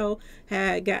Oreo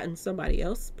had gotten somebody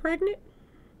else pregnant?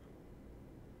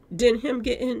 Than him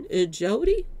getting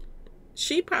Joddy?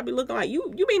 She probably looking like,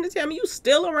 you mean to tell me you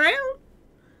still around?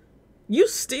 You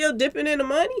still dipping in the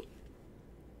money?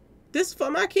 This is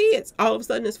for my kids. All of a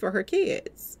sudden it's for her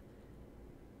kids.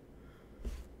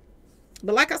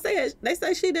 But like I said, they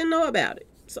say she didn't know about it.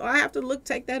 So I have to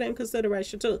take that in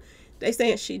consideration too. They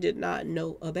saying she did not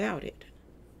know about it.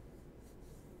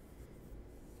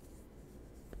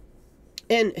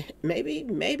 And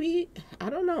maybe, I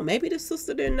don't know, maybe the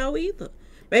sister didn't know either.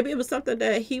 Maybe it was something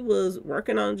that he was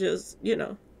working on, just,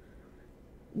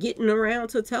 getting around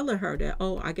to telling her that,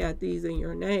 oh, I got these in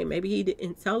your name. Maybe he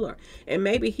didn't tell her. And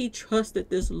maybe he trusted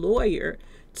this lawyer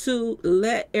to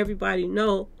let everybody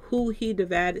know who he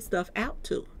divided stuff out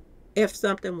to if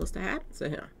something was to happen to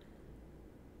him.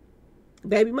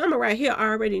 Baby mama right here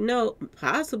already know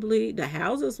possibly the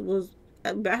houses was,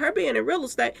 by her being in real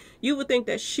estate, you would think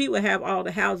that she would have all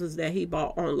the houses that he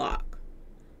bought on lock.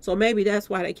 So maybe that's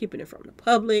why they're keeping it from the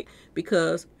public,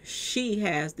 because she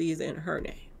has these in her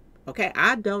name. Okay,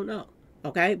 I don't know.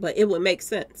 Okay, but it would make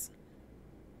sense.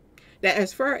 Now,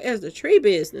 as far as the tree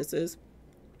businesses,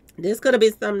 this could have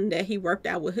been something that he worked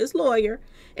out with his lawyer,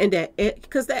 and that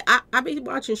because I be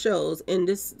watching shows, and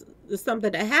this is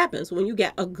something that happens when you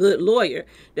get a good lawyer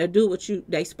that do what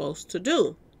they supposed to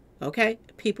do. Okay,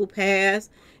 people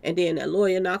pass, and then that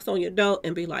lawyer knocks on your door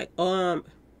and be like,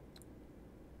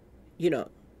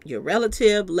 your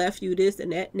relative left you this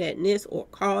and that and that and this, or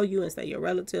call you and say your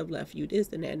relative left you this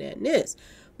and that and that and this.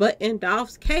 But in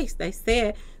Dolph's case, they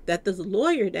said that this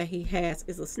lawyer that he has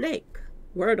is a snake.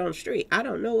 Word on the street. I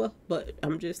don't know her, but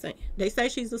I'm just saying. They say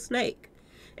she's a snake.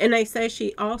 And they say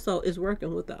she also is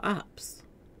working with the ops.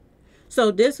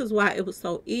 So this is why it was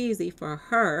so easy for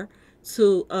her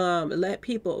to let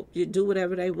people do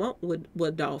whatever they want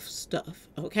with Dolph's stuff.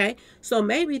 Okay? So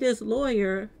maybe this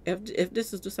lawyer, if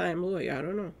this is the same lawyer, I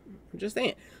don't know. I'm just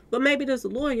saying. But maybe this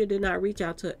lawyer did not reach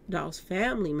out to Dolph's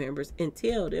family members and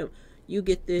tell them, you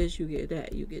get this, you get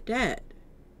that, you get that.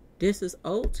 This is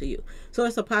owed to you. So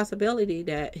it's a possibility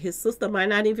that his sister might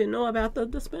not even know about the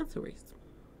dispensaries.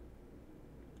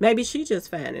 Maybe she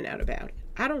just finding out about it.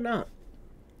 I don't know.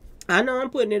 I know I'm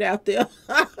putting it out there.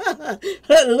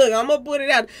 Look, I'm going to put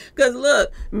it out. Because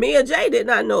look, Mia J did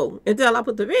not know until I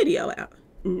put the video out.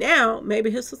 Now, maybe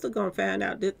his sister going to find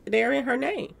out that they're in her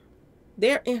name.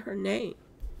 They're in her name.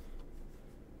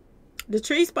 The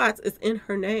tree spots is in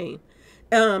her name.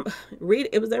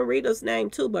 Rita, it was in Rita's name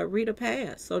too, but Rita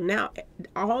passed. So now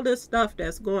all this stuff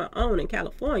that's going on in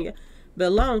California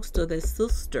belongs to this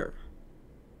sister.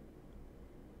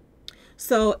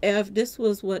 So if this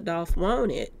was what Dolph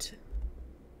wanted,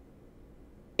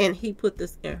 and he put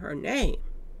this in her name,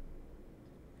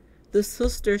 the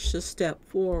sister should step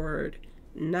forward,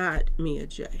 not Mia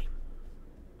J.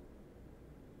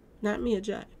 Not Mia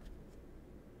J.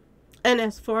 And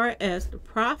as far as the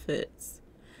profits,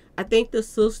 I think the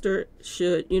sister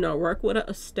should, work with the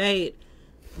estate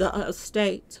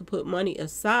to put money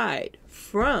aside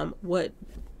from what,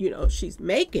 she's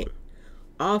making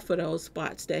off of those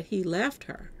spots that he left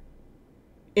her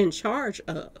in charge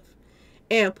of,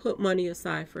 and put money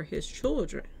aside for his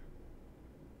children.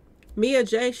 Mia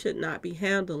J should not be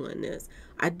handling this.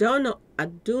 I do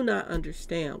not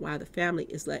understand why the family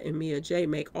is letting Mia J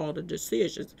make all the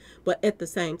decisions. But at the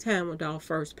same time, when Dolph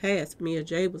first passed, Mia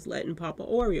J was letting Papa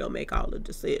Oreo make all the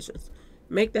decisions.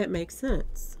 Make that make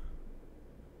sense.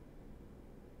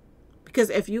 Because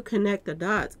if you connect the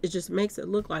dots, it just makes it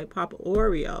look like Papa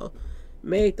Oreo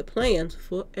made the plans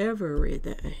for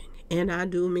everything. And I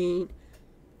do mean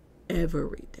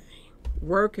everything.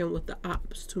 Working with the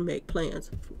ops to make plans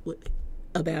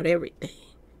about everything.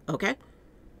 Okay?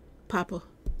 Papa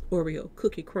Oreo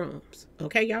cookie crumbs.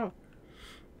 Okay, y'all?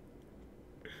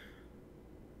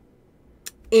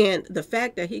 And the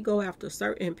fact that he go after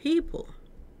certain people,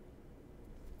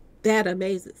 that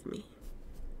amazes me.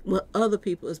 When other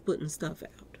people is putting stuff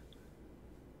out.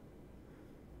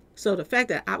 So the fact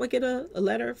that I would get a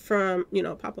letter from,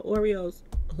 Papa Oreo's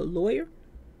lawyer,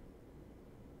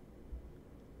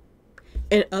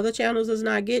 and other channels is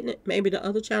not getting it, maybe the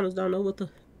other channels don't know what the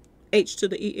H to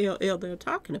the ELL they're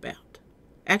talking about.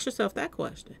 Ask yourself that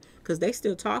question, because they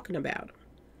still talking about them,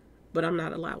 but I'm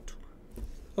not allowed to.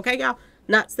 Okay, y'all?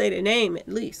 Not say the name at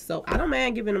least. So I don't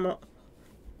mind giving them a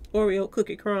Oreo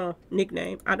cookie crumb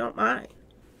nickname. I don't mind.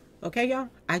 Okay, y'all?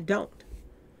 I don't.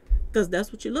 Because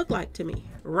that's what you look like to me.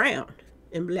 Round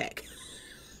and black.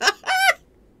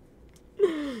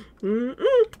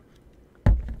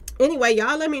 Anyway,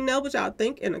 y'all let me know what y'all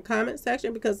think in the comment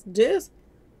section, because this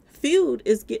feud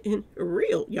is getting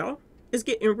real, y'all. It's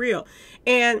getting real.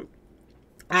 And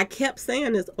I kept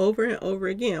saying this over and over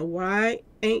again. Why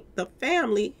ain't the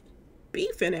family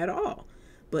beefing at all?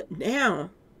 But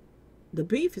now the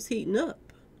beef is heating up.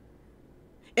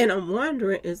 And I'm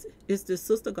wondering, is this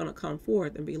sister going to come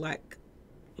forth and be like,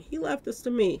 he left this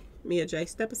to me, Mia J,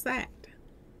 step aside.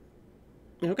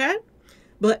 Okay?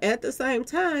 But at the same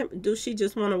time, do she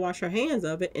just want to wash her hands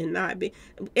of it and not be...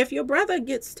 If your brother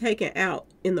gets taken out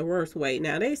in the worst way,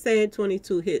 now they said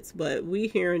 22 hits, but we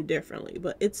hearing differently,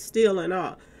 but it's still in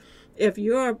all. If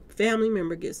your family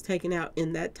member gets taken out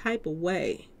in that type of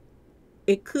way,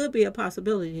 it could be a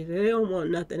possibility that they don't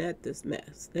want nothing at this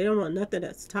mess. They don't want nothing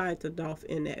that's tied to Dolph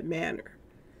in that manner.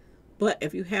 But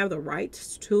if you have the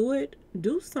rights to it,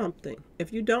 do something.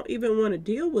 If you don't even want to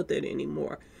deal with it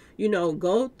anymore,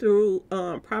 go through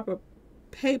proper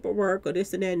paperwork or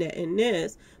this and that and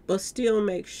this, but still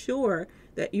make sure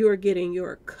that you're getting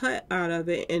your cut out of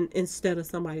it, and instead of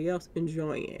somebody else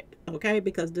enjoying it. Okay?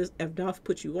 Because if Dolph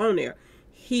put you on there,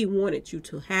 he wanted you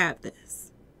to have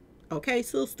this. Okay,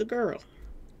 sister girl.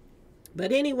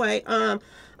 But anyway, I'm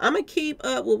gonna keep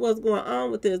up with what's going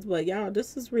on with this, but y'all,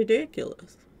 this is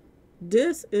ridiculous.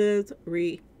 This is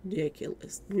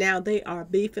ridiculous. Now they are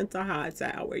beefing to high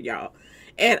tower, y'all.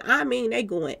 And I mean, they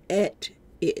going at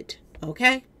it.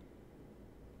 Okay?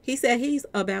 He said he's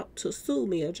about to sue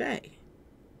Mia J.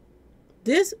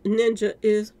 This ninja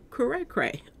is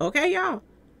cray-cray. Okay, y'all?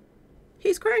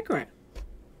 He's cray-cray.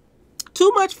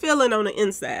 Too much feeling on the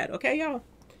inside. Okay, y'all?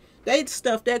 They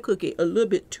stuffed that cookie a little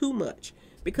bit too much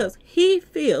because he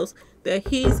feels that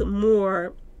he's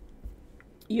more,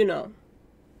 you know,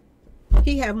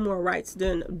 he have more rights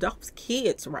than Dolph's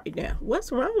kids right now.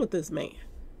 What's wrong with this man?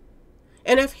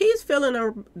 And if he's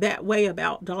feeling that way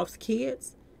about Dolph's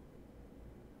kids,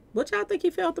 what y'all think he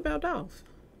felt about Dolph?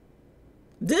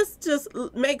 This just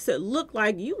makes it look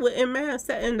like you wouldn't mind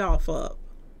setting Dolph up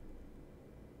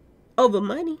over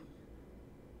money.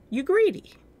 You're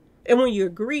greedy. And when you're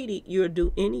greedy, you'll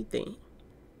do anything.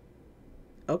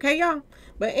 Okay, y'all?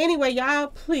 But anyway, y'all,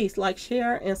 please like,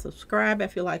 share, and subscribe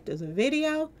if you like this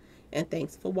video. And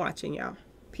thanks for watching, y'all.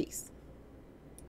 Peace.